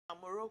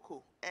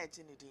Morocco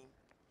ejinidim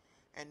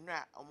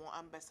enra omo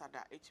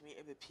ambassador etimi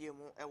ebepie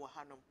mu ewo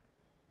hanom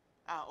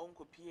a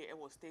onkopie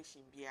ewo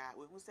station bia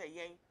we hu say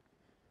yen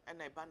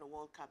na eba no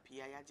World Cup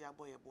ya yaje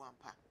aboye bo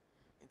ampa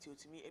nti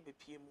otimi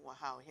ebepie mu wa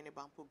ha ohene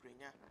bampo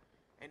brenya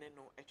ene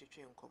no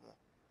etwetwe nkomo.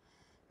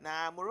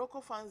 Now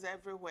Morocco fans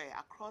everywhere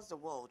across the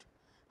world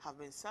have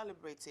been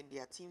celebrating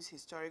their team's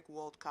historic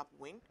World Cup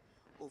win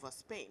over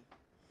Spain.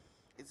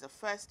 It's the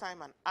first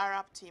time an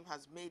Arab team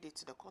has made it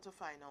to the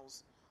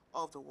quarterfinals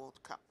of the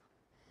World Cup.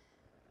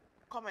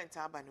 Comment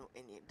Abanu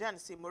any. Then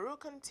say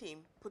Moroccan team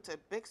put a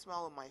big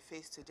smile on my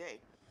face today.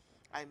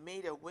 I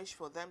made a wish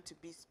for them to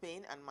beat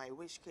Spain and my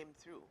wish came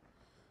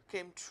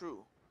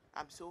true.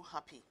 I'm so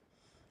happy.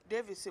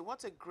 David say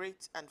what a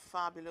great and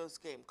fabulous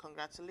game.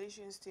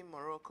 Congratulations Team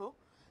Morocco.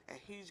 A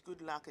huge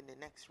good luck in the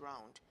next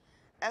round.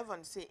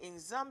 Evan say in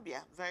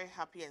Zambia, very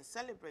happy and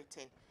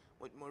celebrating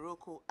with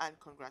Morocco and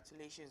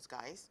congratulations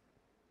guys.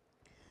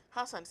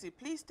 Hassan say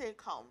please stay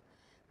calm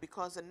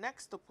because the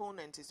next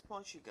opponent is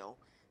Portugal.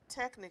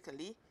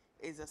 Technically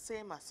is the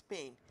same as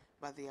Spain,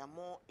 but they are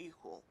more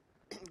equal.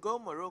 Go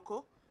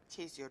Morocco,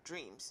 chase your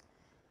dreams.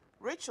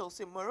 Rachel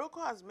say Morocco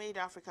has made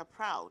Africa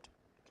proud.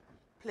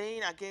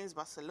 Playing against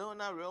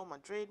Barcelona, Real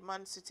Madrid,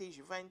 Man City,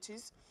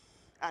 Juventus,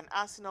 and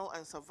Arsenal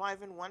and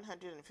surviving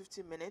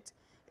 150 minutes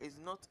is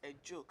not a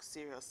joke,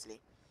 seriously.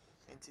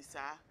 And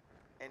Tisa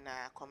and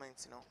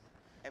comment no.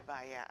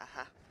 Ebaya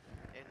aha.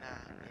 And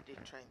they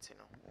trying to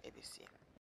know ABC.